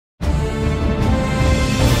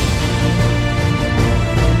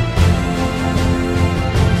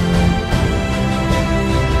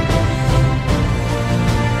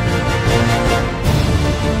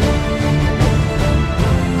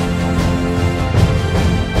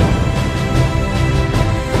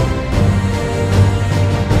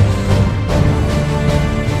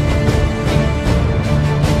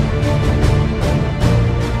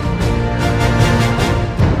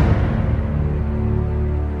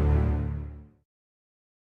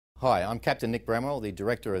Hi, I'm Captain Nick Bramwell, the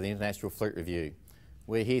Director of the International Fleet Review.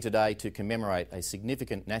 We're here today to commemorate a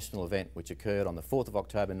significant national event which occurred on the 4th of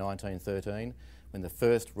October 1913 when the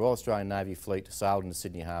first Royal Australian Navy fleet sailed into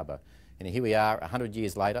Sydney Harbour. And here we are 100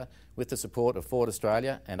 years later with the support of Ford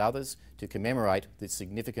Australia and others to commemorate this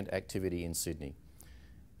significant activity in Sydney.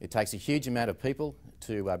 It takes a huge amount of people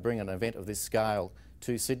to bring an event of this scale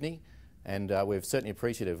to Sydney, and we're certainly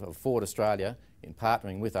appreciative of Ford Australia in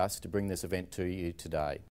partnering with us to bring this event to you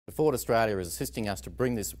today. Ford Australia is assisting us to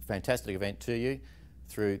bring this fantastic event to you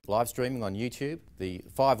through live streaming on YouTube, the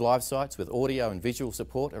 5 live sites with audio and visual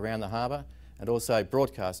support around the harbour, and also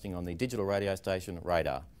broadcasting on the digital radio station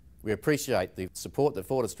Radar. We appreciate the support that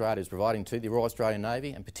Ford Australia is providing to the Royal Australian Navy,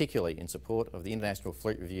 and particularly in support of the International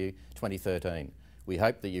Fleet Review 2013. We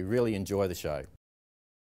hope that you really enjoy the show.